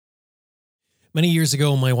Many years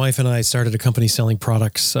ago, my wife and I started a company selling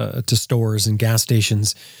products to stores and gas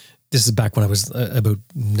stations. This is back when I was about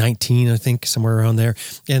 19, I think, somewhere around there.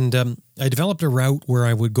 And I developed a route where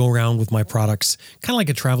I would go around with my products, kind of like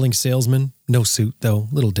a traveling salesman. No suit, though,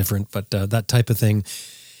 a little different, but that type of thing.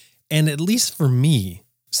 And at least for me,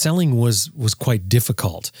 selling was quite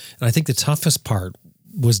difficult. And I think the toughest part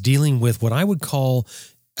was dealing with what I would call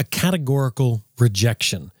a categorical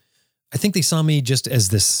rejection. I think they saw me just as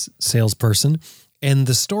this salesperson, and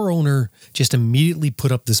the store owner just immediately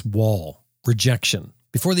put up this wall, rejection,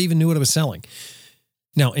 before they even knew what I was selling.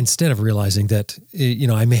 Now, instead of realizing that,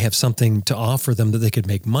 I may have something to offer them that they could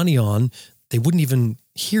make money on, they wouldn't even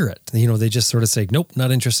hear it. They just sort of say, nope,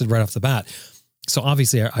 not interested right off the bat. So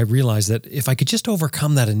obviously I realized that if I could just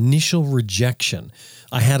overcome that initial rejection,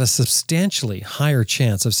 I had a substantially higher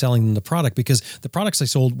chance of selling them the product, because the products I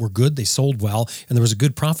sold were good, they sold well, and there was a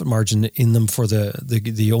good profit margin in them for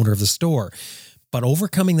the owner of the store. But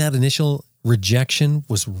overcoming that initial rejection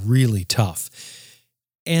was really tough.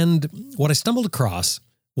 And what I stumbled across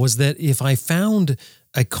was that if I found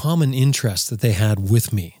a common interest that they had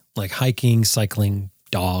with me, like hiking, cycling,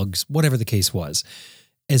 dogs, whatever the case was,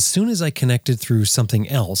 as soon as I connected through something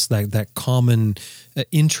else, that common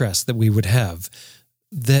interest that we would have,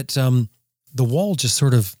 that the wall just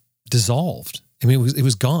sort of dissolved. I mean, it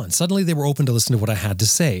was gone. Suddenly they were open to listen to what I had to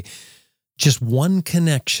say. Just one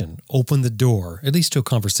connection opened the door, at least to a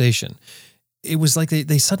conversation. It was like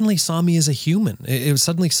they suddenly saw me as a human. It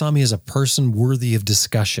suddenly saw me as a person worthy of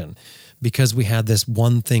discussion because we had this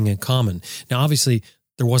one thing in common. Now, obviously,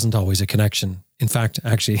 there wasn't always a connection. In fact,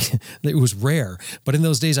 actually, it was rare. But in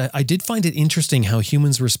those days, I did find it interesting how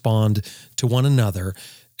humans respond to one another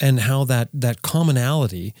and how that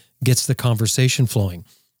commonality gets the conversation flowing.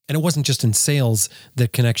 And it wasn't just in sales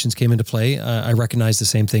that connections came into play. I recognize the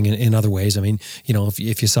same thing in other ways. I mean,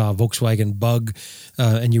 if you saw a Volkswagen Bug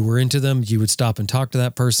and you were into them, you would stop and talk to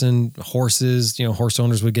that person. Horses, horse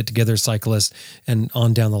owners would get together, cyclists, and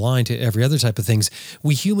on down the line to every other type of things.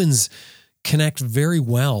 We humans connect very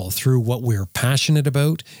well through what we're passionate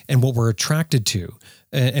about and what we're attracted to.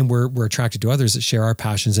 And we're attracted to others that share our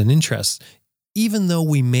passions and interests. Even though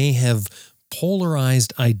we may have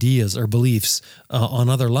polarized ideas or beliefs on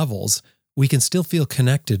other levels, we can still feel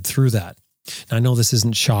connected through that. Now, I know this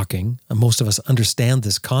isn't shocking. Most of us understand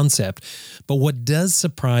this concept, but what does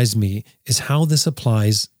surprise me is how this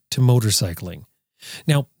applies to motorcycling.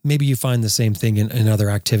 Now, maybe you find the same thing in other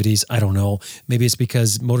activities. I don't know. Maybe it's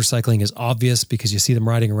because motorcycling is obvious because you see them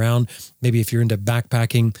riding around. Maybe if you're into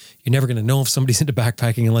backpacking, you're never going to know if somebody's into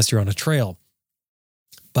backpacking unless you're on a trail.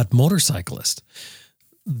 But motorcyclists,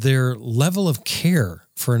 their level of care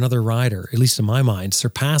for another rider, at least in my mind,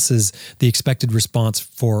 surpasses the expected response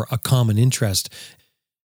for a common interest.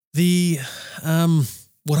 What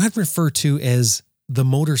I'd refer to as the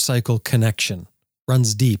motorcycle connection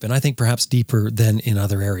runs deep, and I think perhaps deeper than in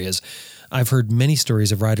other areas. I've heard many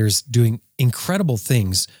stories of riders doing incredible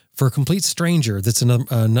things for a complete stranger that's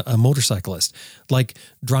a motorcyclist, like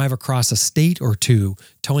drive across a state or two,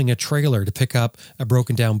 towing a trailer to pick up a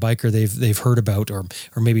broken down biker they've heard about or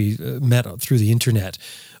maybe met through the internet.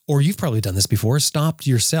 Or you've probably done this before, stopped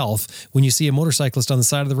yourself when you see a motorcyclist on the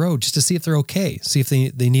side of the road just to see if they're okay, see if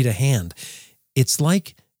they need a hand. It's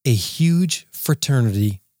like a huge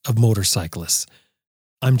fraternity of motorcyclists.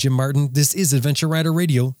 I'm Jim Martin. This is Adventure Rider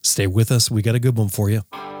Radio. Stay with us. We got a good one for you.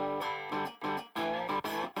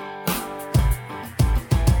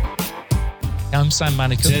 I'm Sam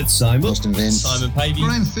Manicum. Ted Simon. Austin Vince. Simon Pavey.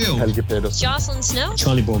 Brian Field. Helge Pedersen. Jocelyn Snow.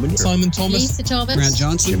 Charlie Bowman. Simon Thomas. Lisa Thomas. Grant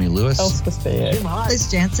Johnson. Jimmy Lewis. Elspeth Faye. Jim Hyde.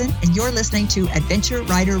 Liz Jansen, and you're listening to Adventure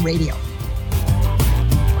Rider Radio.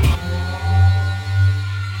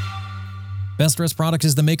 Best Dressed Product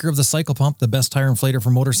is the maker of the Cycle Pump, the best tire inflator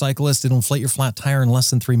for motorcyclists. It'll inflate your flat tire in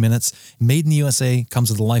less than 3 minutes. Made in the USA,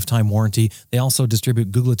 comes with a lifetime warranty. They also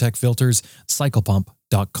distribute Googletech filters,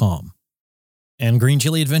 cyclepump.com. And Green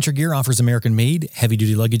Chili Adventure Gear offers American-made,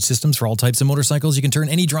 heavy-duty luggage systems for all types of motorcycles. You can turn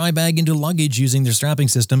any dry bag into luggage using their strapping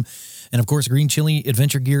system. And of course, Green Chili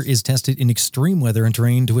Adventure Gear is tested in extreme weather and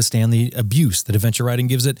terrain to withstand the abuse that adventure riding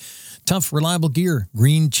gives it. Tough, reliable gear,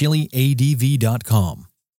 greenchiliadv.com.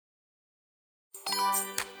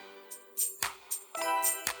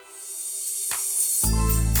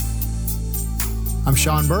 I'm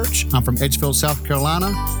Sean Burch. I'm from Edgefield, South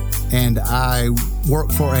Carolina, and I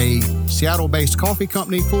work for a Seattle-based coffee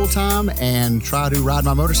company full-time and try to ride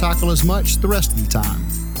my motorcycle as much the rest of the time.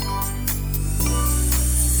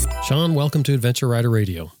 Sean, welcome to Adventure Rider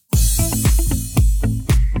Radio.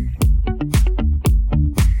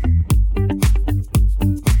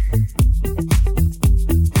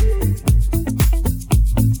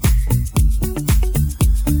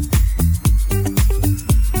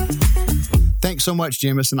 Thanks so much,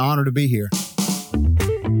 Jim. It's an honor to be here.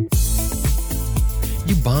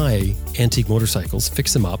 You buy antique motorcycles,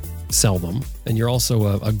 fix them up, sell them, and you're also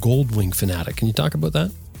a Goldwing fanatic. Can you talk about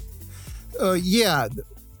that? Yeah.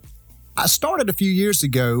 I started a few years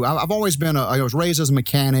ago. I've always been I was raised as a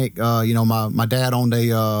mechanic. My dad owned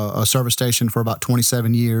a service station for about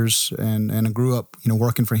 27 years, and I grew up,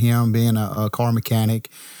 working for him, being a car mechanic.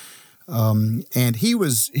 And he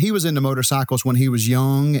was into motorcycles when he was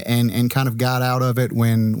young, and kind of got out of it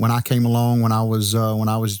when I came along when I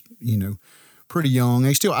was pretty young.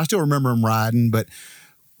 I still remember him riding, but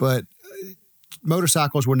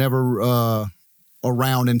motorcycles were never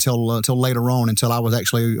around until later on, until I was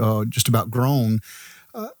actually just about grown.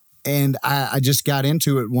 And I just got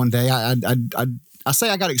into it one day. I say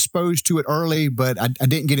I got exposed to it early, but I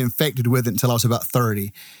didn't get infected with it until I was about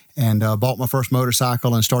 30, and bought my first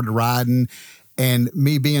motorcycle and started riding. And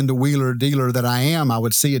me being the wheeler dealer that I am, I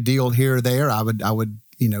would see a deal here or there. I would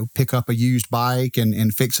pick up a used bike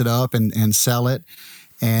and fix it up and sell it.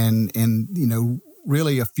 And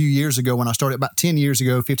really a few years ago when I started, about 10 years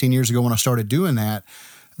ago, 15 years ago when I started doing that,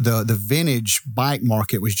 the vintage bike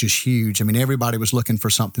market was just huge. I mean, everybody was looking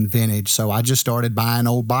for something vintage. So I just started buying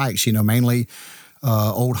old bikes, mainly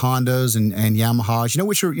old Hondas and Yamahas,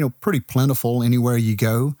 which are, pretty plentiful anywhere you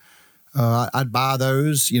go. I'd buy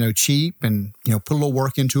those, cheap, and, put a little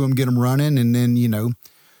work into them, get them running, and then,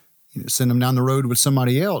 send them down the road with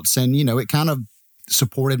somebody else. And, it kind of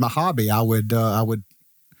supported my hobby. I would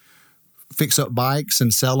fix up bikes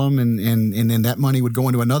and sell them, and then that money would go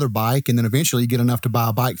into another bike, and then eventually you get enough to buy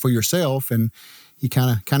a bike for yourself, and you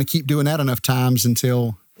kind of keep doing that enough times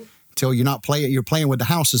until you're playing with the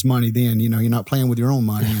house's money. Then you're not playing with your own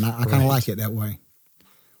money, and I kind of like it that way.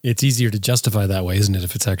 It's easier to justify that way, isn't it?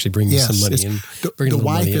 If it's actually bringing some money in. The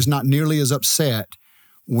wife is not nearly as upset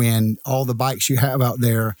when all the bikes you have out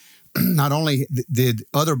there, not only did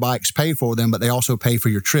other bikes pay for them, but they also pay for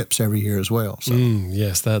your trips every year as well. So.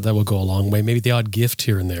 Yes, that will go a long way. Maybe the odd gift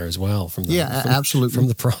here and there as well absolutely from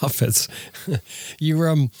the profits. You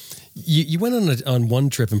went on one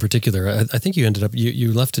trip in particular. I think you ended up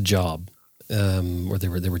you left a job where they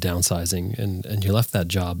were downsizing, and you left that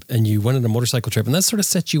job and you went on a motorcycle trip, and that sort of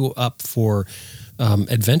set you up for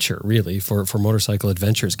adventure, really, for motorcycle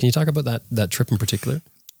adventures. Can you talk about that trip in particular?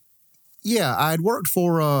 Yeah, I had worked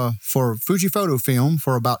for Fuji Photo Film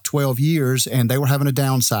for about 12 years, and they were having a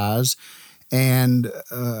downsize, and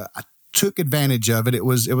I took advantage of it. It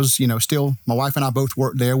was still, my wife and I both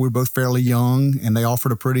worked there. We were both fairly young, and they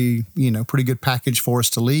offered a pretty good package for us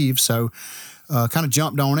to leave. So kind of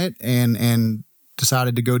jumped on it and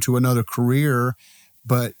decided to go to another career.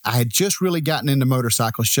 But I had just really gotten into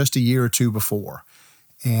motorcycles just a year or two before,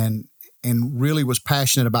 and really was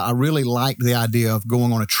passionate about. I really liked the idea of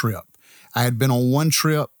going on a trip. I had been on one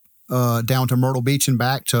trip down to Myrtle Beach and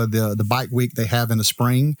back to the bike week they have in the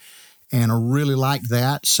spring, and I really liked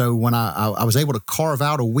that. So when I was able to carve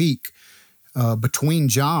out a week between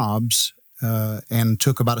jobs and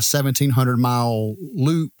took about a 1,700-mile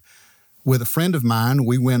loop with a friend of mine,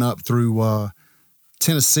 we went up through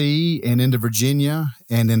Tennessee and into Virginia,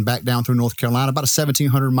 and then back down through North Carolina, about a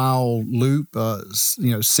 1,700-mile loop,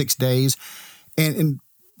 6 days. And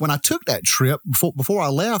when I took that trip, before I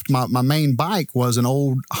left, my main bike was an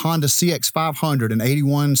old Honda CX500, an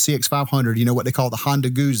 81 CX500, what they call the Honda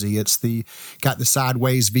Guzzi. It's got the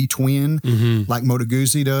sideways V-twin, like Moto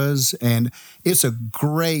Guzzi does. And it's a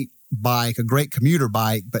great bike, a great commuter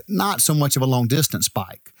bike, but not so much of a long-distance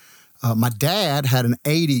bike. My dad had an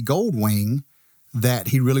 80 Goldwing that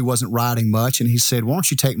he really wasn't riding much, and he said, why don't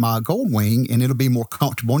you take my Goldwing, and it'll be more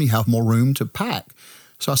comfortable, and you have more room to pack.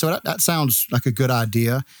 So I said, that sounds like a good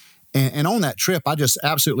idea. And on that trip, I just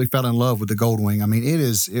absolutely fell in love with the Goldwing. I mean,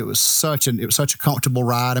 it was such a comfortable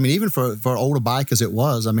ride. I mean, even for older bike as it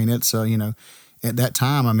was, I mean, it's at that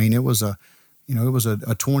time, I mean, it was a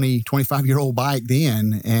 20, 25-year-old bike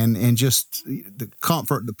then, and just the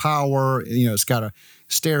comfort, the power, it's got a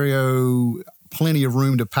stereo, plenty of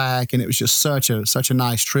room to pack, and it was just such a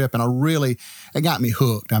nice trip. And it got me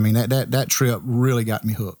hooked. I mean, that trip really got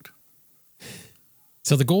me hooked.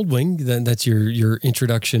 So the Goldwing, that's your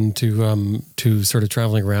introduction to sort of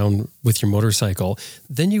traveling around with your motorcycle.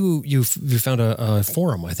 Then you found a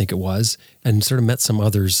forum, I think it was, and sort of met some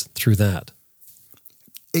others through that.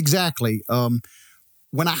 Exactly.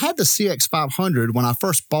 When I had the CX500, when I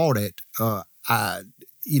first bought it,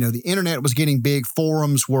 the internet was getting big.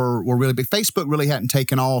 Forums were really big. Facebook really hadn't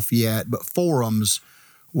taken off yet, but forums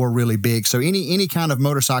were really big. So any kind of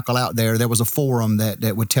motorcycle out there, there was a forum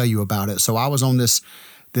that would tell you about it. So I was on this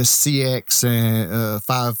CX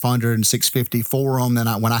 500 and 650 forum. Then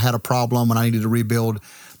when I had a problem, when I needed to rebuild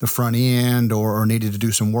the front end or needed to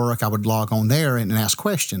do some work, I would log on there and ask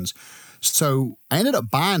questions. So I ended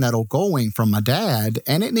up buying that old Goldwing from my dad,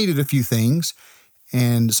 and it needed a few things.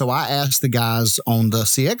 And so I asked the guys on the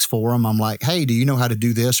CX forum, I'm like, hey, do you know how to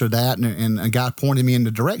do this or that? And a guy pointed me in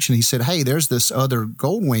the direction. He said, hey, there's this other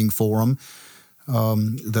Goldwing forum,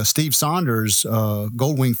 the Steve Saunders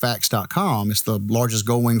goldwingfacts.com. It's the largest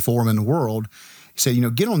Goldwing forum in the world. He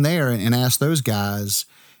said, get on there and ask those guys.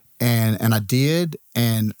 And I did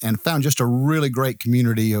and found just a really great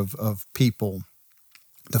community of people.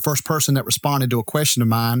 The first person that responded to a question of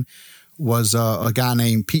mine was a guy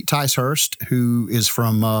named Pete Ticehurst, who is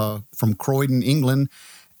from Croydon, England.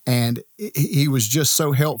 And he was just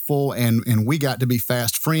so helpful, and we got to be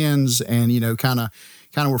fast friends, and kind of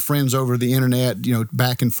were friends over the internet,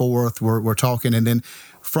 back and forth. We're talking, and then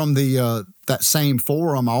from the that same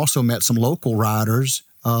forum, I also met some local riders,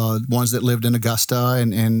 ones that lived in Augusta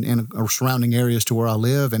and surrounding areas to where I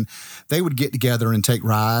live, and they would get together and take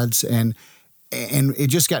rides, and it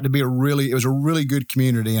just got to be it was a really good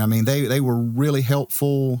community. I mean, they were really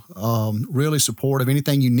helpful, really supportive.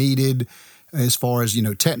 Anything you needed as far as,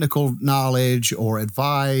 technical knowledge or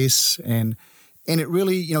advice. And it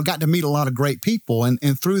really, got to meet a lot of great people.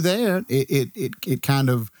 And through there, it kind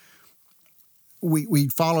of, we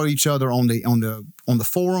follow each other on the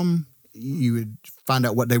forum. You would find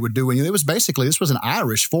out what they were doing. It was basically, this was an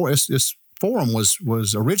Irish forum. This forum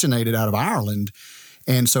was originated out of Ireland.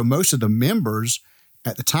 And so most of the members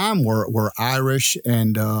at the time were Irish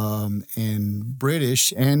and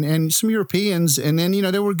British and some Europeans. And then,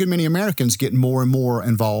 there were a good many Americans getting more and more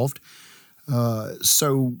involved.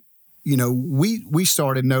 So, we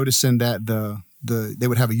started noticing that they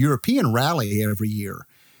would have a European rally every year.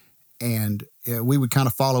 And we would kind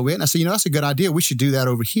of follow it. And I said, that's a good idea. We should do that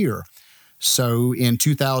over here. So in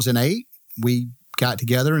 2008, we got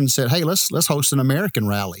together and said, hey, let's host an American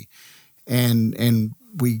rally. And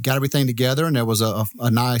we got everything together, and there was a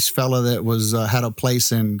nice fella that had a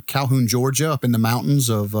place in Calhoun, Georgia, up in the mountains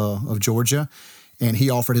of Georgia, and he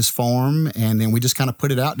offered his farm, and then we just kind of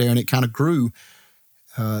put it out there, and it kind of grew.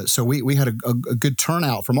 So we had a good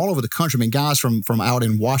turnout from all over the country. I mean, guys from out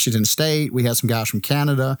in Washington State, we had some guys from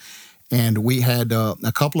Canada, and we had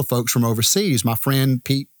a couple of folks from overseas. My friend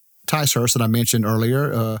Pete Ticehurst that I mentioned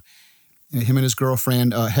earlier, him and his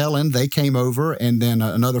girlfriend, Helen, they came over. And then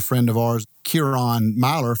another friend of ours, Kieran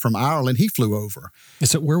Myler from Ireland, he flew over.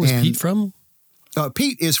 So where was Pete from?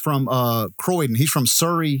 Pete is from Croydon. He's from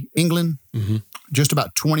Surrey, England, just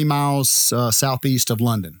about 20 miles southeast of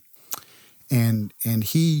London. And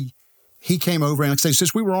he came over, and like I say,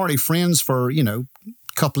 since we were already friends for, a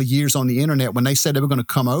couple of years on the internet, when they said they were going to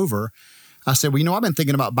come over, I said, well, I've been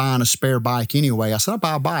thinking about buying a spare bike anyway. I said, I'll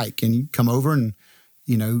buy a bike, and you come over and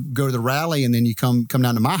go to the rally, and then you come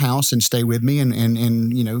down to my house and stay with me, and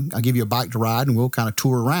I'll give you a bike to ride, and we'll kind of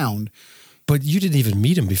tour around. But you didn't even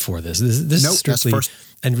meet him before this. This nope, is strictly, that's first.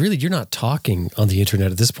 And really, you're not talking on the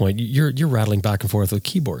internet at this point. You're rattling back and forth with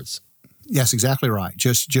keyboards. Yes, exactly right.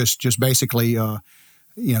 Just basically,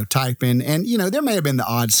 typing, and there may have been the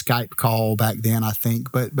odd Skype call back then, I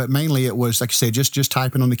think, but mainly it was, like you said, just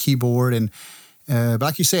typing on the keyboard. And but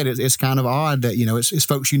like you said, it's kind of odd that it's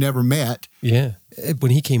folks you never met. Yeah.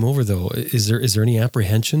 When he came over, though, is there any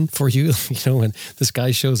apprehension for you? When this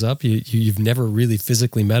guy shows up, you've never really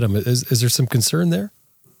physically met him. Is there some concern there?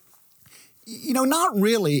 Not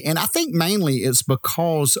really. And I think mainly it's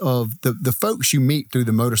because of the folks you meet through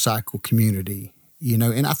the motorcycle community,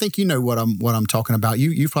 and I think what I'm talking about.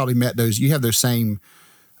 You've probably met those. You have those same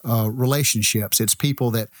relationships. It's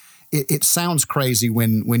people that it sounds crazy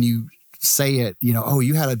when you say it,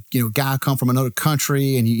 you had a guy come from another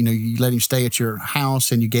country, and you let him stay at your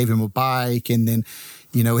house, and you gave him a bike, and then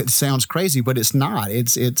it sounds crazy, but it's not.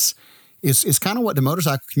 It's kind of what the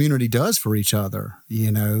motorcycle community does for each other,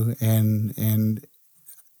 and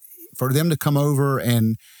for them to come over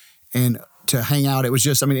and to hang out, it was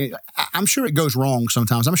just, I'm sure it goes wrong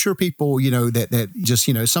sometimes. I'm sure people, that just,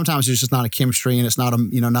 sometimes there's just not a chemistry, and it's not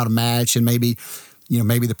not a match, and maybe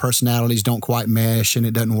the personalities don't quite mesh and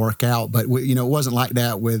it doesn't work out. But it wasn't like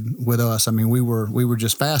that with us. We were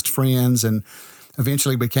just fast friends, and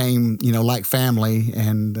eventually became, like family.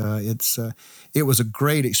 And it was a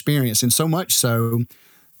great experience. And so much so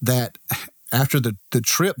that after the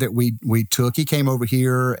trip that we took, he came over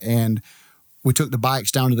here, and we took the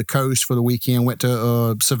bikes down to the coast for the weekend, went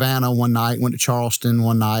to Savannah one night, went to Charleston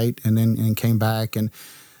one night, and then came back. And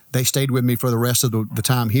they stayed with me for the rest of the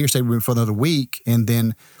time here, stayed with me for another week. And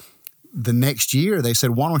then the next year they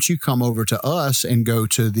said, why don't you come over to us and go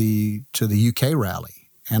to the UK rally?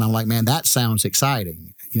 And I'm like, man, that sounds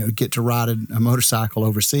exciting. Get to ride a motorcycle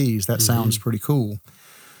overseas. That sounds pretty cool.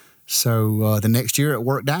 So the next year it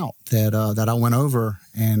worked out that I went over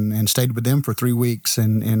and stayed with them for 3 weeks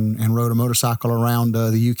and rode a motorcycle around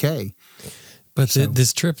the UK. But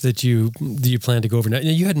this trip that you plan to go over now,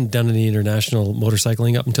 you hadn't done any international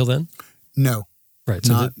motorcycling up until then? No. Right.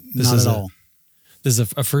 So not at all. This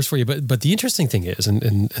is a first for you. But the interesting thing is,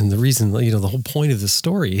 and the reason, the whole point of this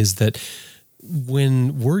story is that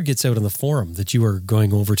when word gets out on the forum that you are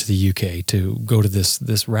going over to the UK to go to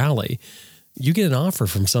this rally, you get an offer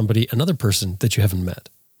from another person that you haven't met.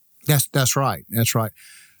 That's right. That's right.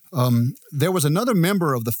 There was another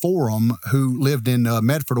member of the forum who lived in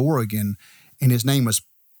Medford, Oregon, and his name was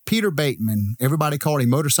Peter Bateman. Everybody called him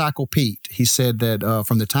Motorcycle Pete. He said that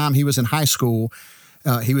from the time he was in high school,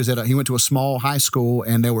 he went to a small high school,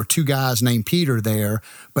 and there were 2 guys named Peter there,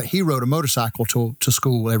 but he rode a motorcycle to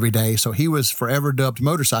school every day, so he was forever dubbed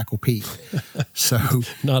Motorcycle Pete. So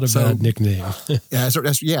not a bad nickname. That's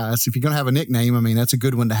if you're going to have a nickname, I mean, that's a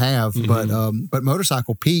good one to have. Mm-hmm. But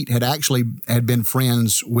Motorcycle Pete had been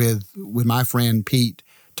friends with my friend Pete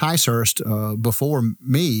Ticehurst before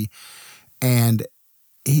me, and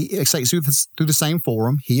through the same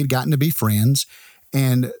forum, he had gotten to be friends,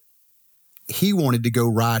 and he wanted to go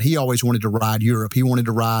ride. He always wanted to ride Europe. He wanted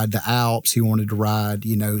to ride the Alps. He wanted to ride,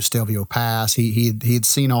 Stelvio Pass. He had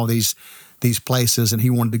seen all these places, and he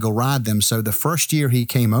wanted to go ride them. So the first year he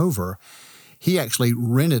came over, he actually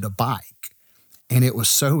rented a bike, and it was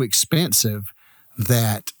so expensive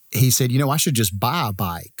that he said, I should just buy a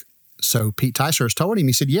bike. So Pete Ticehurst told him,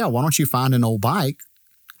 he said, yeah, why don't you find an old bike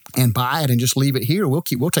and buy it and just leave it here? We'll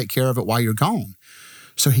take care of it while you're gone.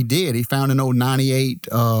 So he did. He found an old 98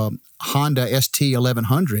 Honda ST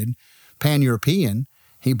 1100 Pan-European.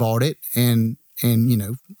 He bought it and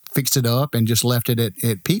fixed it up and just left it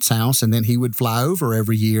at Pete's house. And then he would fly over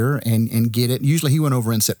every year and get it. Usually he went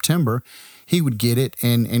over in September. He would get it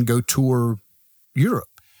and go tour Europe.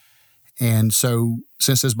 And so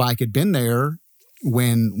since his bike had been there,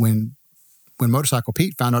 when Motorcycle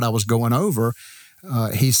Pete found out I was going over,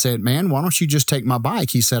 he said, man, why don't you just take my bike?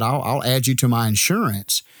 He said, I'll add you to my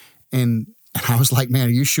insurance. And I was like, man,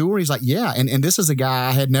 are you sure? He's like, yeah. And this is a guy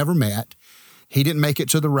I had never met. He didn't make it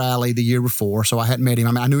to the rally the year before, so I hadn't met him.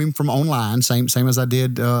 I mean, I knew him from online, same as I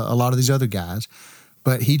did a lot of these other guys.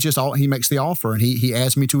 But he makes the offer, and he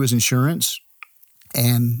adds me to his insurance.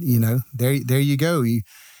 And, there you go.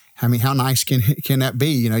 How nice can that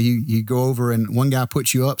be? You go over and one guy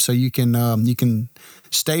puts you up so you can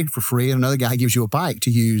stay for free, and another guy gives you a bike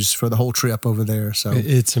to use for the whole trip over there. So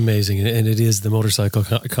it's amazing, and it is the motorcycle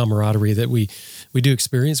camaraderie that we do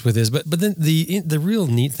experience with this. But then the real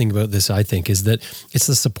neat thing about this, I think, is that it's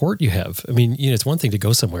the support you have. I mean, it's one thing to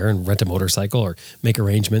go somewhere and rent a motorcycle or make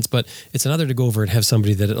arrangements, but it's another to go over and have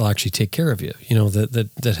somebody that will actually take care of you.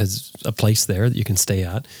 That has a place there that you can stay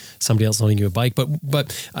at. Somebody else loaning you a bike. But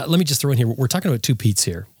let me just throw in here, we're talking about 2 Petes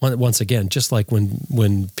here. Once again, just like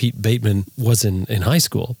when Pete Bateman was in high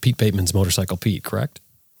school, Pete Bateman's Motorcycle Pete, correct?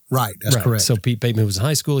 Right, that's correct. So Pete Bateman was in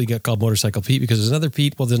high school. He got called Motorcycle Pete because there's another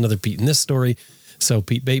Pete. Well, there's another Pete in this story. So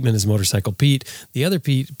Pete Bateman is Motorcycle Pete. The other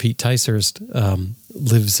Pete Ticehurst,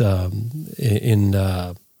 lives in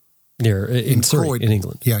Surrey, Croydon. in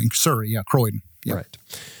England. Yeah, in Surrey, yeah, Croydon. Yeah. Right.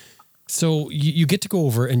 So you get to go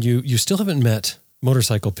over, and you still haven't met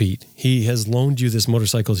Motorcycle Pete. He has loaned you this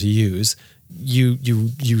motorcycle to use. You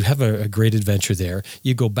have a great adventure there.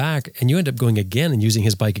 You go back and you end up going again and using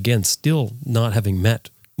his bike again, still not having met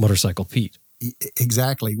Motorcycle Pete.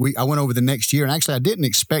 Exactly. I went over the next year, and actually I didn't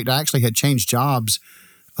expect. I actually had changed jobs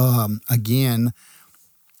again,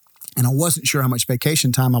 and I wasn't sure how much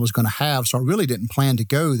vacation time I was going to have, so I really didn't plan to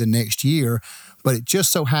go the next year. But it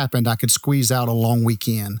just so happened I could squeeze out a long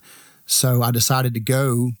weekend, so I decided to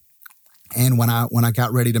go. And when I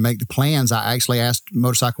got ready to make the plans, I actually asked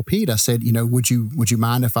Motorcycle Pete. I said, would you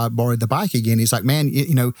mind if I borrowed the bike again? He's like, man,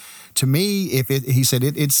 to me, he said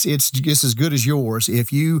it's just as good as yours.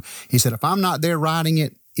 He said, if I'm not there riding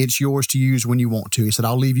it, it's yours to use when you want to. He said,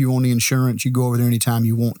 I'll leave you on the insurance. You go over there anytime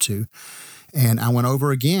you want to. And I went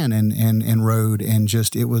over again and rode, and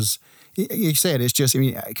just it was. He said, it's just. I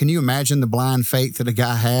mean, can you imagine the blind faith that a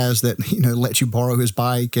guy has that lets you borrow his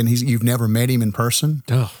bike, and you've never met him in person?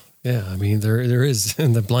 Oh. Yeah, I mean, there is,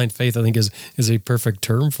 and the blind faith, I think, is a perfect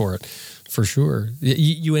term for it, for sure.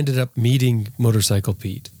 You ended up meeting Motorcycle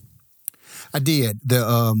Pete. I did.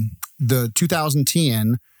 The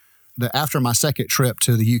 2010, after my second trip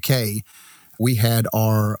to the UK, we had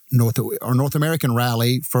our North American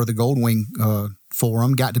rally for the Goldwing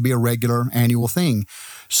Forum, got to be a regular annual thing.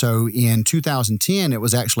 So in 2010, it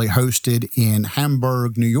was actually hosted in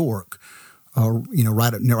Hamburg, New York.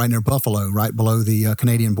 Right near Buffalo, right below the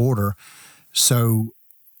Canadian border. So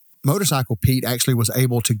Motorcycle Pete actually was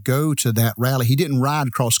able to go to that rally. He didn't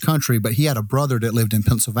ride cross country, but he had a brother that lived in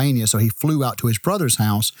Pennsylvania, so he flew out to his brother's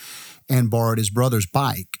house and borrowed his brother's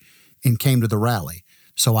bike and came to the rally.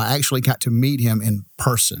 So I actually got to meet him in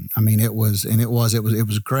person. I mean, it was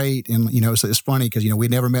great. And, it's funny because, we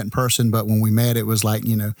never met in person, but when we met, it was like,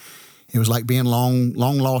 it was like being long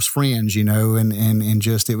lost friends, and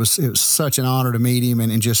just, it was such an honor to meet him.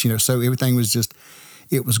 And just, so everything was just,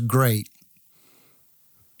 it was great.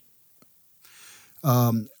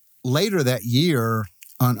 Later that year,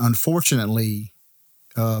 unfortunately,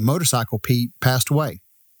 Motorcycle Pete passed away.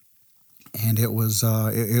 And it was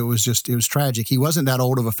tragic. He wasn't that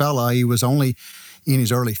old of a fella. He was only in his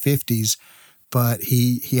early 50s, but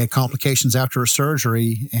he had complications after a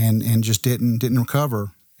surgery and just didn't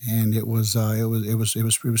recover. And it was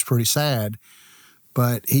pretty sad.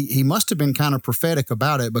 But he must have been kind of prophetic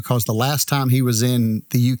about it, because the last time he was in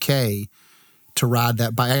the UK to ride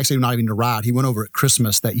that bike, actually not even to ride, he went over at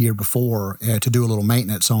Christmas that year before to do a little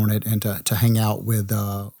maintenance on it and to hang out with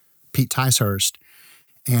Pete Ticehurst.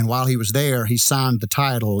 And while he was there, he signed the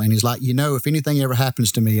title, and he's like, if anything ever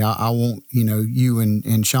happens to me, I want, you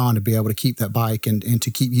and Sean to be able to keep that bike and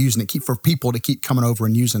to keep using it, for people to keep coming over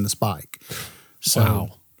and using this bike. So, wow.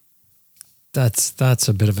 That's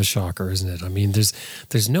a bit of a shocker, isn't it? I mean,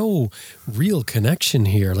 there's no real connection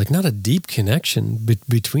here, like not a deep connection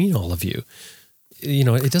between all of you.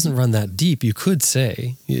 It doesn't run that deep. You could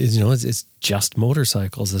say, it's just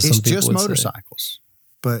motorcycles. As it's some people just would motorcycles. Say.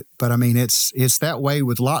 But I mean, it's that way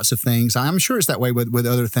with lots of things. I'm sure it's that way with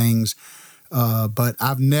other things, but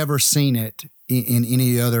I've never seen it in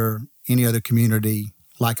any other community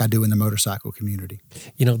like I do in the motorcycle community.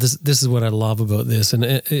 This is what I love about this, and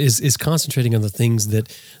is concentrating on the things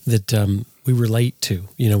that we relate to,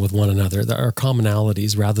 with one another, our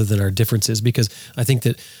commonalities rather than our differences. Because I think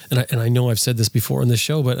that, and I know I've said this before on the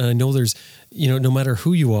show, but I know there's, no matter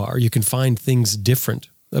who you are, you can find things different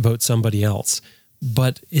about somebody else.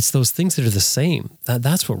 But it's those things that are the same.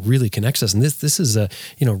 That's what really connects us. And this is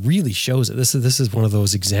really shows it. This is one of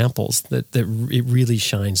those examples that it really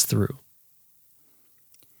shines through.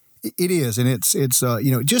 It is, and it's and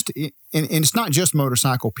it's not just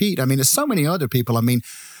Motorcycle Pete. I mean, it's so many other people. I mean,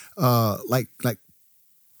 like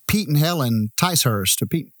Pete and Helen Ticehurst,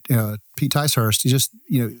 Pete Ticehurst. Just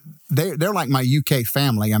they're like my UK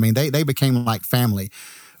family. I mean, they became like family.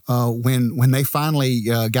 When they finally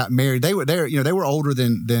got married, they were older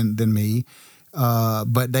than me,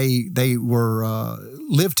 but they were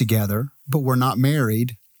lived together, but were not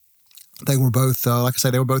married. They were both, like I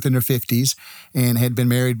said, they were both in their 50s and had been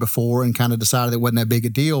married before and kind of decided it wasn't that big a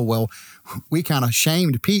deal. Well, we kind of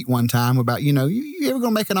shamed Pete one time about, you ever going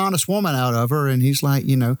to make an honest woman out of her? And he's like,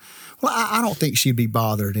 well, I don't think she'd be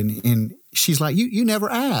bothered. And she's like, you never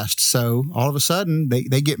asked. So all of a sudden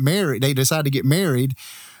they get married. They decide to get married.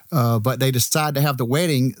 But they decide to have the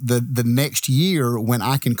wedding the next year when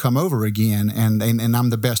I can come over again, and I'm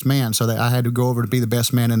the best man, so that I had to go over to be the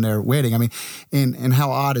best man in their wedding. I mean, and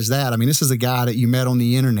how odd is that? I mean, this is a guy that you met on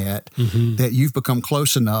the internet, that you've become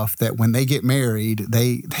close enough that when they get married,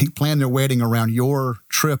 they plan their wedding around your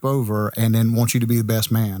trip over, and then want you to be the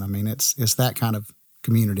best man. I mean, it's that kind of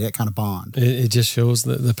community, that kind of bond. It just shows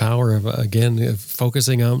the power of, again, of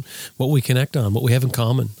focusing on what we connect on, what we have in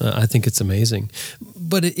common. I think it's amazing.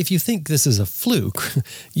 But if you think this is a fluke,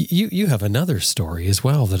 you have another story as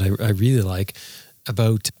well that I really like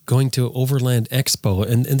about going to Overland Expo.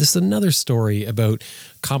 And this is another story about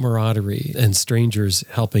camaraderie and strangers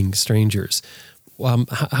helping strangers.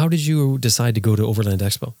 How did you decide to go to Overland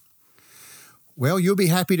Expo? Well, you'll be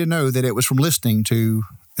happy to know that it was from listening to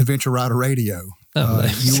Adventure Rider Radio. Oh,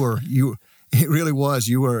 nice. It really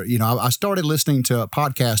was. I started listening to a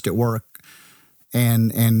podcast at work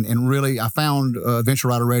and really, I found Adventure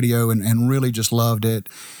Rider Radio and really just loved it.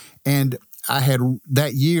 And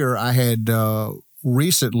that year I had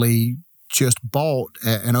recently just bought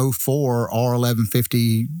an 04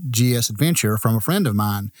 R1150 GS Adventure from a friend of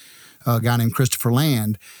mine, a guy named Christopher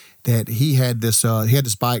Land. That he had this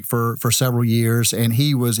bike for several years, and he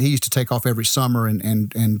used to take off every summer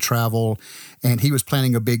and travel, and he was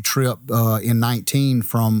planning a big trip in 19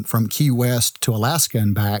 from Key West to Alaska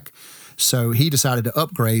and back. So he decided to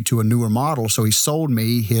upgrade to a newer model. So he sold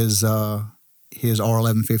me his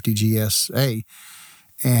R1150 GSA,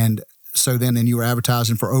 and so then you were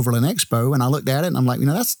advertising for Overland Expo, and I looked at it and I'm like,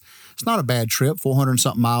 it's not a bad trip, 400 and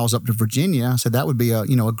something miles up to Virginia. I said that would be a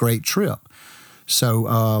great trip. So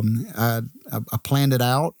I planned it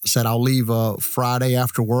out, said I'll leave Friday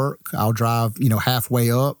after work. I'll drive,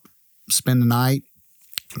 halfway up, spend the night,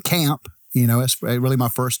 camp. It's really my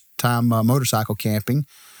first time motorcycle camping.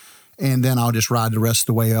 And then I'll just ride the rest of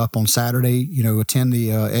the way up on Saturday, attend the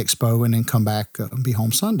expo, and then come back and be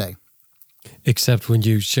home Sunday. Except when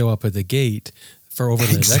you show up at the gate for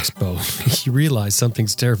Overland Expo, you realize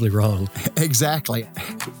something's terribly wrong. Exactly.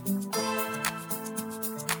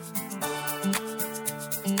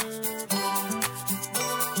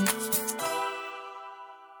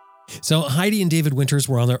 So Heidi and David Winters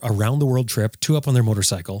were on their around-the-world trip, 2 up on their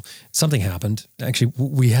motorcycle. Something happened. Actually,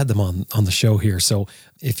 we had them on the show here. So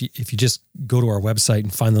if you just go to our website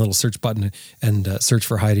and find the little search button and search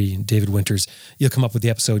for Heidi and David Winters, you'll come up with the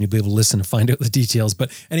episode and you'll be able to listen and find out the details.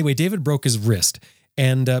 But anyway, David broke his wrist.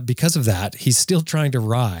 And because of that, he's still trying to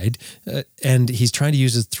ride and he's trying to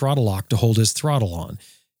use his throttle lock to hold his throttle on.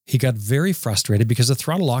 He got very frustrated because the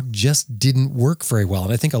throttle lock just didn't work very well.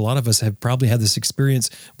 And I think a lot of us have probably had this experience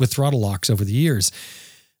with throttle locks over the years.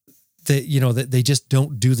 That they just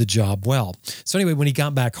don't do the job well. So anyway, when he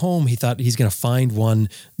got back home, he thought he's going to find one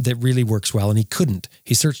that really works well, and he couldn't.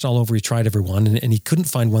 He searched all over, he tried everyone, and he couldn't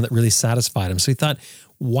find one that really satisfied him. So he thought,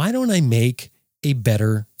 why don't I make a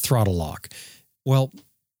better throttle lock? Well,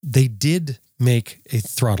 they did make a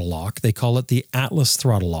throttle lock. They call it the Atlas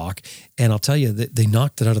throttle lock. And I'll tell you that they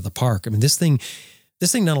knocked it out of the park. I mean, this thing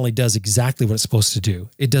not only does exactly what it's supposed to do,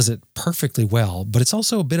 it does it perfectly well, but it's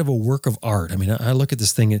also a bit of a work of art. I mean, I look at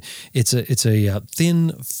this thing, it's a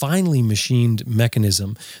thin, finely machined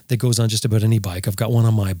mechanism that goes on just about any bike. I've got one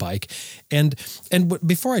on my bike. And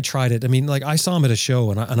before I tried it, I mean, like I saw him at a show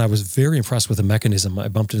and I was very impressed with the mechanism. I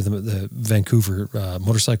bumped into them at the Vancouver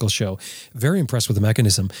motorcycle show, very impressed with the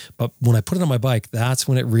mechanism. But when I put it on my bike, that's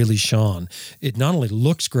when it really shone. It not only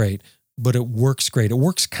looks great, but it works great. It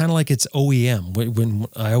works kind of like it's OEM when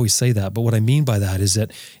I always say that. But what I mean by that is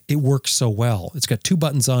that it works so well. It's got 2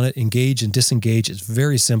 buttons on it, engage and disengage. It's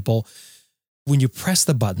very simple. When you press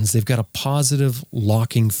the buttons, they've got a positive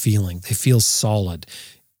locking feeling. They feel solid.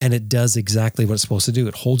 And it does exactly what it's supposed to do.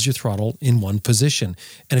 It holds your throttle in one position.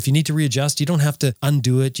 And if you need to readjust, you don't have to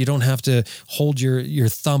undo it. You don't have to hold your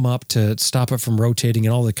thumb up to stop it from rotating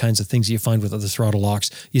and all the kinds of things you find with other throttle locks.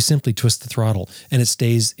 You simply twist the throttle and it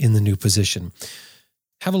stays in the new position.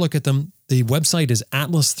 Have a look at them. The website is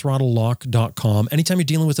atlasthrottlelock.com. Anytime you're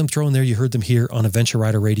dealing with them, throw in there, you heard them here on Adventure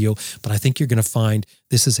Rider Radio. But I think you're going to find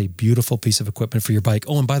this is a beautiful piece of equipment for your bike.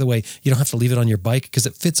 Oh, and by the way, you don't have to leave it on your bike because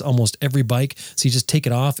it fits almost every bike. So you just take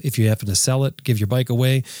it off if you happen to sell it, give your bike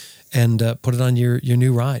away, and put it on your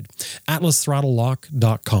new ride.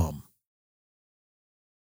 atlasthrottlelock.com.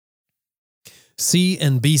 See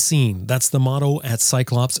and be seen. That's the motto at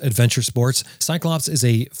Cyclops Adventure Sports. Cyclops is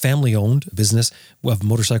a family-owned business of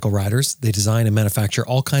motorcycle riders. They design and manufacture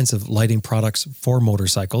all kinds of lighting products for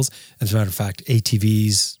motorcycles. As a matter of fact,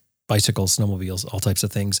 ATVs, bicycles, snowmobiles, all types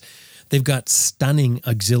of things. They've got stunning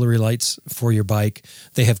auxiliary lights for your bike.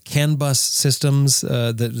 They have CAN bus systems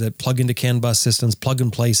that plug into CAN bus systems,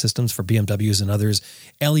 plug-and-play systems for BMWs and others,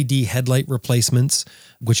 LED headlight replacements,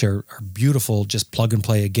 which are beautiful, just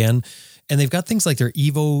plug-and-play again. And they've got things like their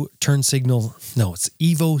Evo it's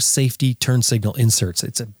Evo Safety Turn Signal Inserts.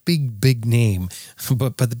 It's a big name,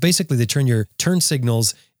 but basically they turn your turn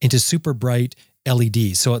signals into super bright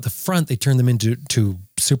LEDs. So at the front, they turn them into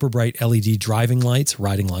super bright LED driving lights,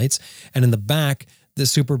 riding lights. And in the back, the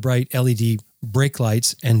super bright LED brake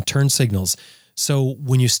lights and turn signals. So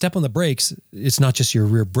when you step on the brakes, it's not just your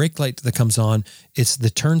rear brake light that comes on, it's the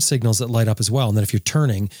turn signals that light up as well. And then if you're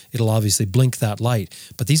turning, it'll obviously blink that light.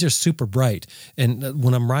 But these are super bright. And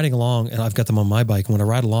when I'm riding along, and I've got them on my bike, when I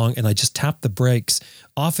ride along and I just tap the brakes,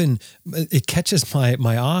 often it catches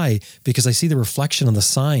my eye because I see the reflection on the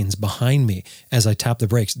signs behind me as I tap the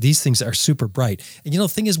brakes. These things are super bright. And the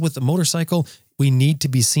thing is with the motorcycle, we need to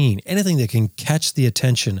be seen. Anything that can catch the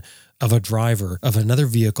attention of a driver of another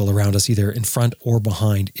vehicle around us, either in front or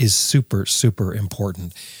behind, is super, super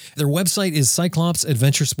important. Their website is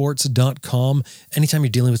cyclopsadventuresports.com. Anytime you're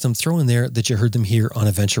dealing with them, throw in there that you heard them here on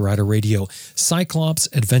Adventure Rider Radio.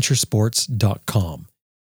 cyclopsadventuresports.com.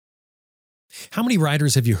 How many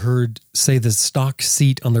riders have you heard say the stock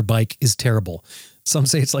seat on their bike is terrible? Some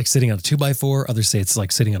say it's like sitting on a 2x4. Others say it's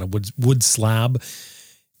like sitting on a wood slab.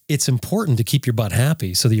 It's important to keep your butt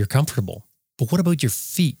happy so that you're comfortable. But what about your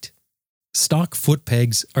feet? Stock foot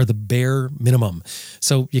pegs are the bare minimum.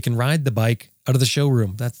 So you can ride the bike out of the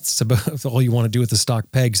showroom. That's about all you want to do with the stock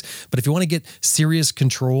pegs. But if you want to get serious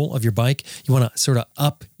control of your bike, you want to sort of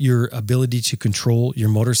up your ability to control your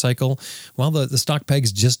motorcycle, well, the stock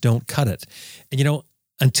pegs just don't cut it. And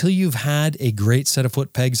until you've had a great set of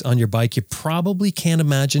foot pegs on your bike, you probably can't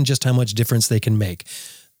imagine just how much difference they can make.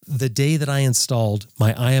 The day that I installed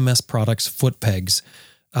my IMS Products foot pegs,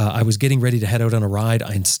 I was getting ready to head out on a ride.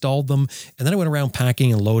 I installed them, and then I went around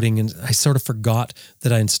packing and loading, and I sort of forgot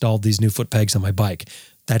that I installed these new foot pegs on my bike.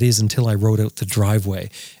 That is until I rode out the driveway.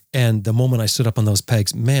 And the moment I stood up on those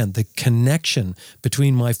pegs, man, the connection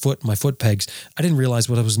between my foot and my foot pegs, I didn't realize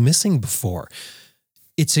what I was missing before.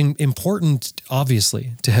 It's important,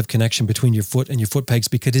 obviously, to have connection between your foot and your foot pegs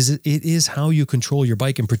because it is how you control your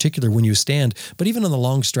bike, in particular when you stand. But even on the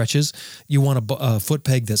long stretches, you want a foot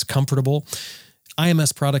peg that's comfortable.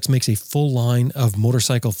 IMS Products makes a full line of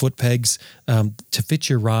motorcycle foot pegs to fit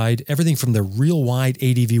your ride, everything from the real wide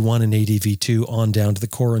ADV1 and ADV2 on down to the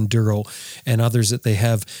Core Enduro and others that they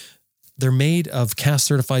have. They're made of cast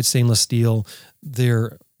certified stainless steel.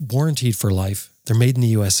 They're warranted for life. They're made in the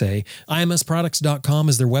USA. IMSproducts.com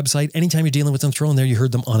is their website. Anytime you're dealing with them, throw in there, you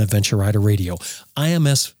heard them on Adventure Rider Radio.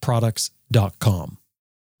 IMSproducts.com.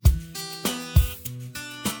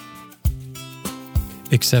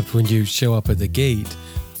 Except when you show up at the gate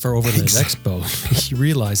for Overland Expo, you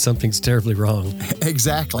realize something's terribly wrong.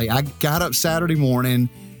 Exactly. I got up Saturday morning.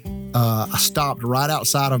 I stopped right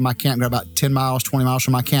outside of my campground, about 10 miles, 20 miles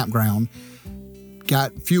from my campground,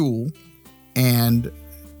 got fuel, and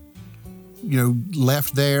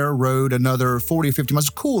left there, rode another 40 or 50 miles. It was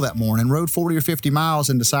cool that morning, rode 40 or 50 miles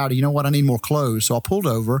and decided, you know what, I need more clothes. So I pulled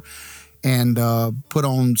over and put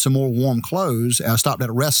on some more warm clothes. I stopped at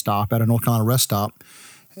a rest stop, at a North Carolina rest stop,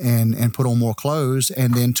 and put on more clothes,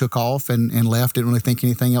 and then took off and left. Didn't really think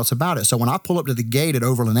anything else about it. So when I pull up to the gate at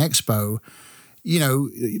Overland Expo,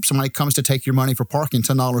 somebody comes to take your money for parking,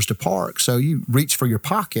 $10 to park. So you reach for your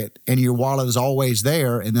pocket and your wallet is always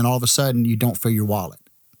there. And then all of a sudden you don't feel your wallet.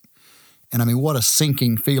 And I mean, what a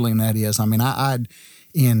sinking feeling that is. I mean, I'd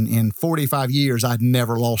in 45 years, I'd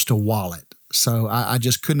never lost a wallet. So I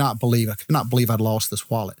just could not believe I'd lost this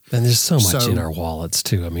wallet. And there's so much in our wallets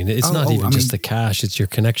too. I mean, it's not even just the cash, it's your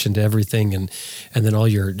connection to everything and then all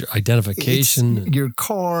your identification. Your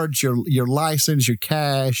cards, your license, your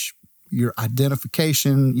cash, your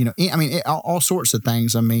identification, all sorts of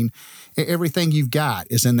things. I mean, everything you've got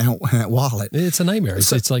is in that wallet. It's a nightmare.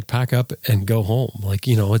 It's like pack up and go home. Like,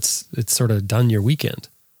 it's sort of done your weekend.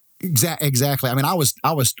 Exactly. I mean, I was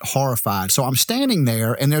horrified. So I'm standing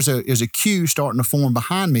there, and there's a queue starting to form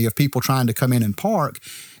behind me of people trying to come in and park.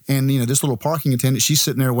 And this little parking attendant, she's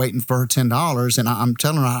sitting there waiting for her $10, and I'm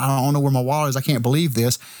telling her, I don't know where my wallet is. I can't believe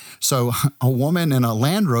this. So a woman in a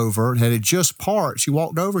Land Rover had just parked. She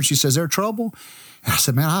walked over and she says, "Is there trouble?" And I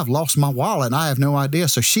said, "Man, I've lost my wallet and I have no idea."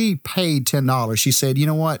 So she paid $10. She said, "You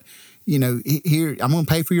know what? Here, I'm going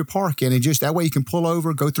to pay for your parking, and just that way you can pull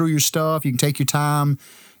over, go through your stuff, you can take your time."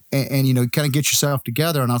 And kind of get yourself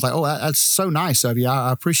together. And I was like, "Oh, that's so nice of you.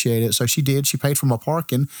 I appreciate it." So she did. She paid for my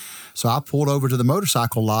parking. So I pulled over to the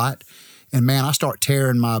motorcycle lot, and man, I start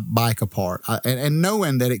tearing my bike apart. And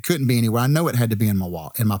knowing that it couldn't be anywhere, I know it had to be in my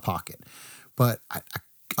wallet, in my pocket. But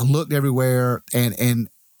I looked everywhere, and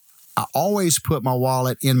I always put my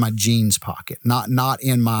wallet in my jeans pocket, not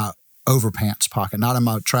in my overpants pocket, not in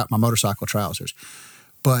my motorcycle trousers.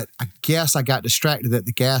 But I guess I got distracted at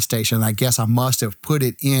the gas station, and I guess I must have put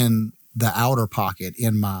it in the outer pocket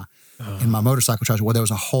in my motorcycle trousers where there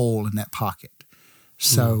was a hole in that pocket.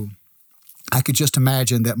 So I could just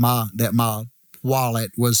imagine that my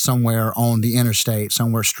wallet was somewhere on the interstate,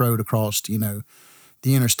 somewhere strode across, the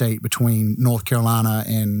interstate between North Carolina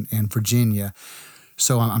and Virginia.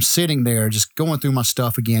 So I'm sitting there just going through my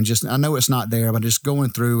stuff again. I know it's not there, but just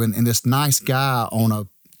going through, and this nice guy on a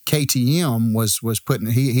KTM was putting,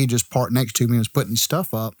 he just parked next to me and was putting his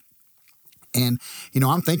stuff up. And,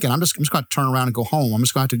 I'm thinking, I'm just going to turn around and go home. I'm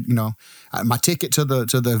just going to, my ticket to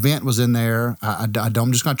the event was in there.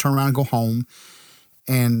 I'm just going to turn around and go home.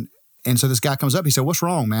 And so this guy comes up, he said, "What's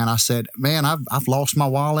wrong, man?" I said, "Man, I've lost my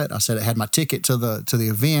wallet." I said, "It had my ticket to the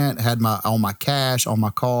event, had all my cash, all my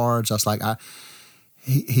cards." I was like,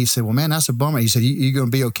 He said, "Well, man, that's a bummer." He said, "You going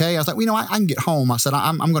to be okay?" I was like, I can get home. I said,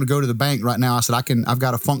 I'm going to go to the bank right now. I said, I've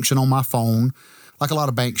got a function on my phone, like a lot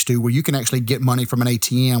of banks do, where you can actually get money from an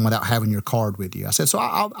ATM without having your card with you. I said, "So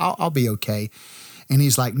I'll be okay." And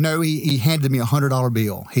he's like, "No," he handed me a $100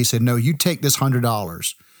 bill. He said, "No, you take this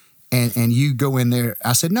 $100 and you go in there."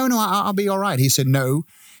 I said, No, I'll be all right." He said, "No."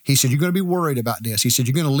 He said, "You're going to be worried about this." He said,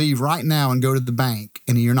 "You're going to leave right now and go to the bank,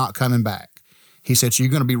 and you're not coming back." He said, "So you're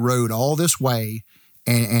going to be rode all this way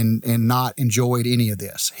and not enjoyed any of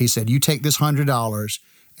this." He said, "You take this $100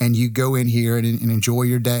 and you go in here and enjoy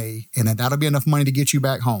your day, and that'll be enough money to get you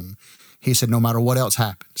back home." He said, "No matter what else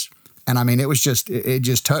happens." And I mean, it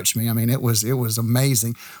just touched me. I mean, it was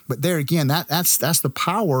amazing. But there again, that's the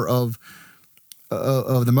power of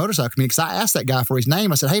the motorcycle community. Because I asked that guy for his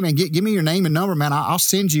name. I said, "Hey man, give me your name and number, man. I'll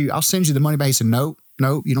send you the money back." He said, "No,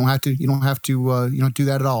 you don't have to do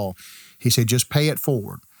that at all. He said, just pay it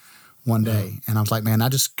forward one day. And I was like, man, I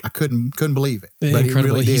couldn't believe it. But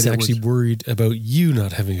incredible. Really He's actually worried about you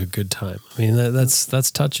not having a good time. I mean,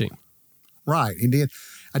 that's touching. Right. He did.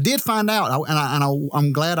 I did find out,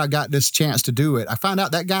 I'm glad I got this chance to do it. I found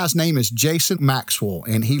out that guy's name is Jason Maxwell,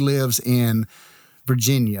 and he lives in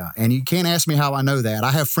Virginia. And you can't ask me how I know that.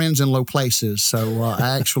 I have friends in low places, so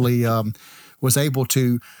I actually was able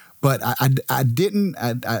to. But I didn't.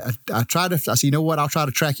 I tried to. I said, you know what? I'll try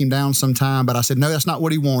to track him down sometime. But I said, no, that's not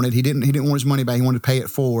what he wanted. He didn't want his money back. He wanted to pay it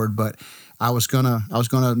forward. But I was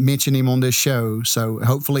gonna mention him on this show. So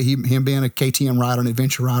hopefully him being a KTM rider, an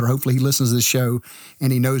adventure rider, hopefully he listens to this show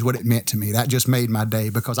and he knows what it meant to me. That just made my day,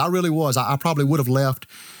 because I really was. I probably would have left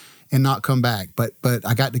and not come back. But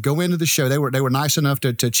I got to go into the show. They were nice enough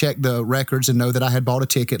to check the records and know that I had bought a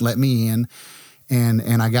ticket, let me in.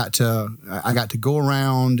 And I got to go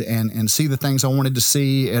around and see the things I wanted to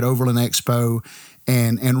see at Overland Expo,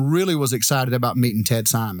 and really was excited about meeting Ted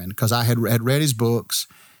Simon, because I had read his books,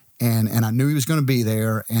 and I knew he was going to be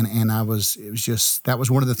there, and that was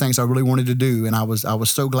one of the things I really wanted to do, and I was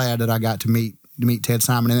so glad that I got to meet Ted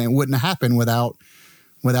Simon, and it wouldn't have happened without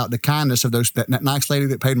the kindness of that nice lady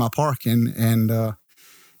that paid my parking and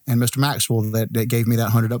Mr. Maxwell that gave me that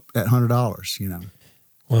 $100, you know.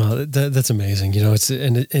 Well, that's amazing. You know,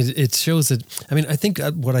 it shows that. I mean, I think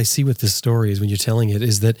what I see with this story is, when you're telling it,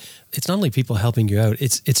 is that it's not only people helping you out,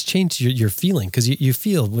 it's changed your feeling, because you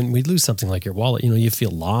feel, when we lose something like your wallet, you know, you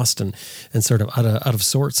feel lost and sort of out of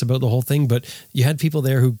sorts about the whole thing. But you had people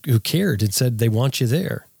there who cared and said they want you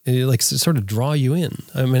there, and like sort of draw you in.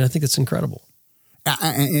 I mean, I think it's incredible.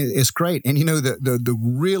 It's great, and you know, the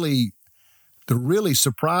really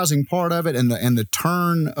surprising part of it, and the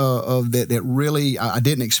turn of that really I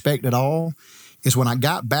didn't expect at all, is when I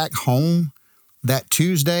got back home that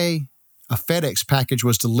Tuesday, a FedEx package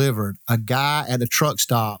was delivered. A guy at the truck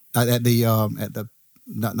stop, not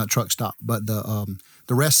truck stop, but the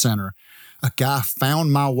rest center, a guy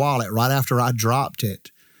found my wallet right after I dropped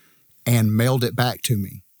it and mailed it back to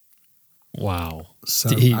me. Wow!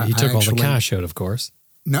 So he took all the cash out, of course.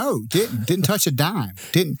 No, didn't touch a dime.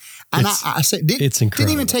 Didn't. And I said, it's incredible.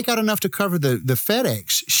 Didn't even take out enough to cover the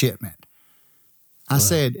FedEx shipment. I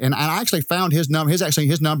said, and I actually found his number.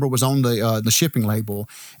 His number was on the shipping label,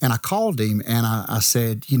 and I called him and I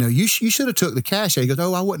said, you know, you should have took the cash out. He goes,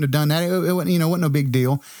 oh, I wouldn't have done that. It wasn't no big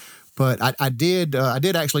deal. But I did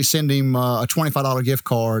actually send him a $25 gift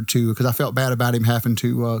card because I felt bad about him having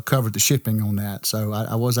to cover the shipping on that. So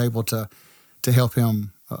I was able to help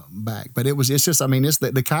him back. But it's just, I mean, it's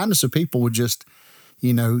the kindness of people would just,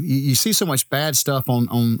 you know, you see so much bad stuff on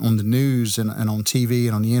the news and on TV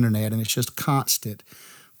and on the internet, and it's just constant.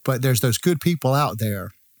 But there's those good people out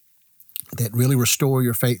there that really restore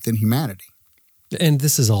your faith in humanity. And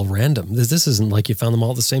this is all random. This isn't like you found them all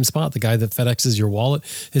at the same spot. The guy that FedExes your wallet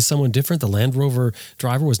is someone different. The Land Rover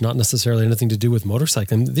driver was not necessarily anything to do with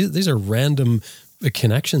motorcycling. These are random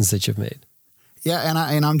connections that you've made. Yeah,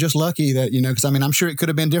 and I'm just lucky that, you know, because I mean, I'm sure it could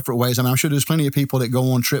have been different ways. I mean, I'm sure there's plenty of people that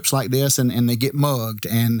go on trips like this and they get mugged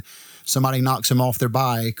and somebody knocks them off their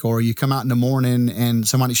bike, or you come out in the morning and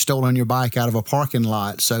somebody's stolen your bike out of a parking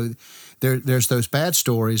lot. So there's those bad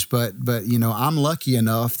stories, but you know, I'm lucky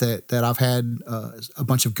enough that I've had a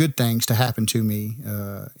bunch of good things to happen to me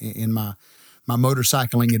in my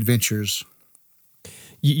motorcycling adventures.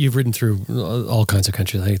 You've ridden through all kinds of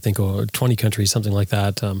countries. I think 20 countries, something like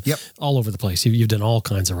that. Yep. All over the place. You've done all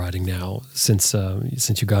kinds of riding now since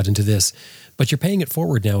you got into this, but you're paying it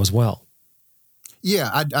forward now as well.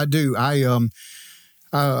 Yeah, I do. I've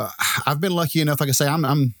been lucky enough. Like I say, I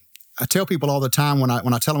tell people all the time when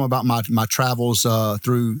I tell them about my travels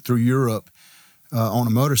through Europe on a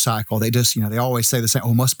motorcycle, they just, you know, they always say the same,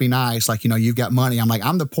 oh, must be nice. Like, you know, you've got money. I'm like,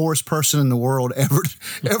 I'm the poorest person in the world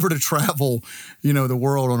ever to travel, you know, the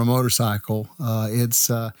world on a motorcycle. It's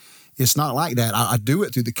not like that. I do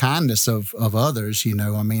it through the kindness of others. You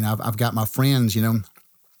know, I mean, I've got my friends, you know,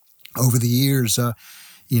 over the years,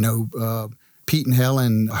 you know, Pete and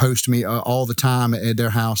Helen host me all the time at their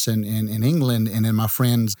house in England. And then my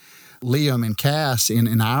friends, Liam and Cass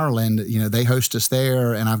in Ireland, you know, they host us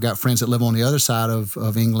there. And I've got friends that live on the other side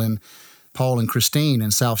of England, Paul and Christine in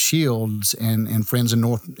South Shields, and friends in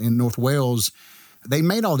North Wales. They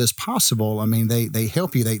made all this possible. I mean, they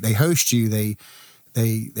help you, they host you, they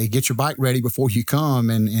get your bike ready before you come,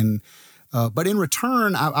 but in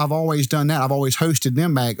return, I've always done that. I've always hosted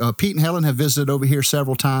them back. Pete and Helen have visited over here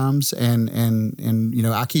several times, and you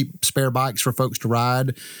know, I keep spare bikes for folks to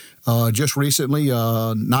ride. Just recently,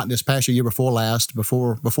 not this past year before last,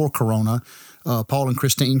 before Corona, Paul and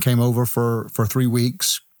Christine came over for 3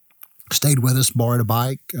 weeks stayed with us, borrowed a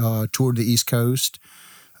bike, toured the East Coast.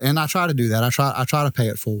 And I try to do that. I try to pay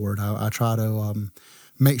it forward. I try to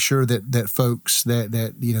make sure that folks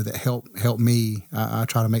that help me. I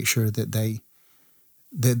try to make sure that they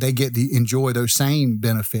get to enjoy those same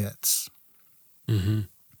benefits. Mm-hmm.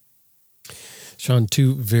 Sean,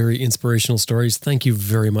 2 very inspirational stories. Thank you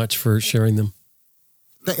very much for sharing them.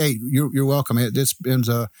 Hey, you're welcome. It's been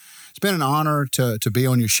an honor to be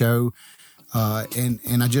on your show.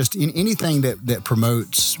 And I just anything that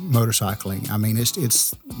promotes motorcycling. I mean,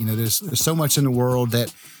 it's there's so much in the world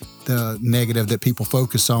that the negative that people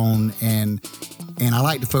focus on, and I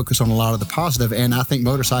like to focus on a lot of the positive. And I think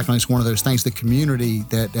motorcycling is one of those things, the community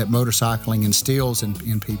that motorcycling instills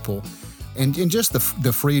in people, and just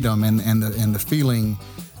the freedom and the feeling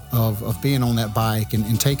of being on that bike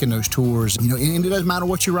and taking those tours. And it doesn't matter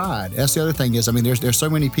what you ride. That's the other thing is, I mean, there's so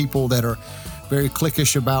many people that are very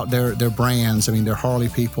cliquish about their brands. I mean, they're Harley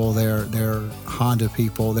people, they're Honda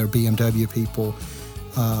people, they're BMW people.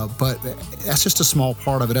 But that's just a small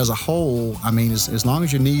part of it. As a whole, I mean, as long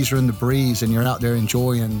as your knees are in the breeze and you're out there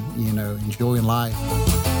enjoying life.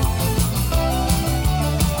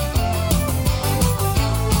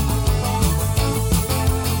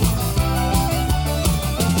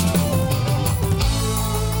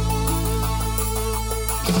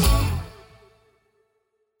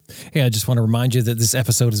 Hey, I just want to remind you that this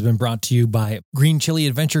episode has been brought to you by Green Chili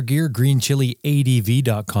Adventure Gear,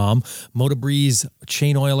 greenchiliadv.com, Motobreeze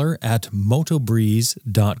Chain Oiler at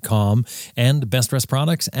motobreeze.com, and Best Rest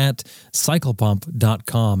Products at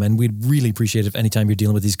cyclepump.com. And we'd really appreciate it if anytime you're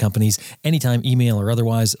dealing with these companies, anytime email or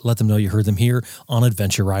otherwise, let them know you heard them here on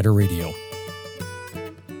Adventure Rider Radio.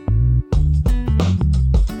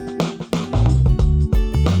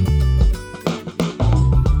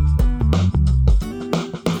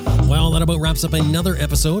 That about wraps up another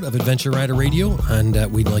episode of Adventure Rider Radio,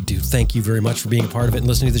 and we'd like to thank you very much for being a part of it and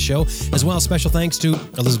listening to the show. As well, special thanks to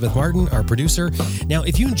Elizabeth Martin, our producer. Now,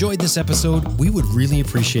 if you enjoyed this episode, we would really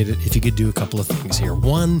appreciate it if you could do a couple of things here.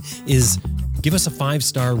 One is give us a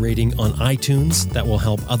 5-star rating on iTunes. That will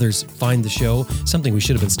help others find the show, something we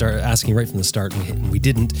should have been asking right from the start, and we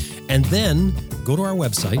didn't. And then go to our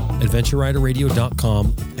website,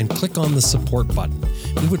 adventureriderradio.com, and click on the support button.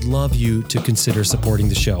 We would love you to consider supporting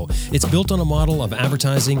the show. It's built on a model of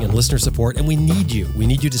advertising and listener support, and we need you. We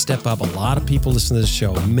need you to step up. A lot of people listen to this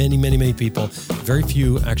show. Many, many, many people. Very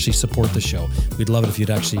few actually support the show. We'd love it if you'd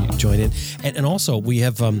actually join in. And also, we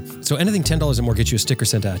have, so anything $10 or more gets you a sticker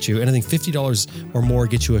sent at you. Anything $50 or more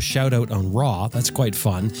gets you a shout out on Raw. That's quite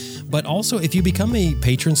fun. But also, if you become a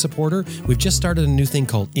patron supporter, we've just started a new thing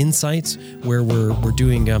called Insights, where we're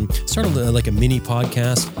doing sort of like a mini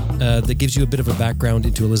podcast that gives you a bit of a background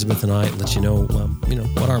into Elizabeth and I, lets you know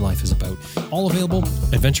what our life is about. All available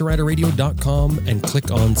at adventureriderradio.com, and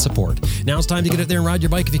click on support. Now it's time to get out there and ride your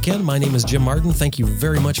bike if you can. My name is Jim Martin. Thank you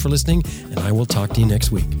very much for listening, and I will talk to you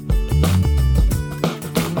next week.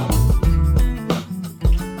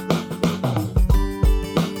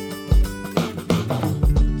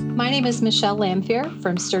 My name is Michelle Lamphere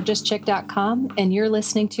from SturgisChick.com, and you're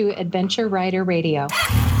listening to Adventure Rider Radio.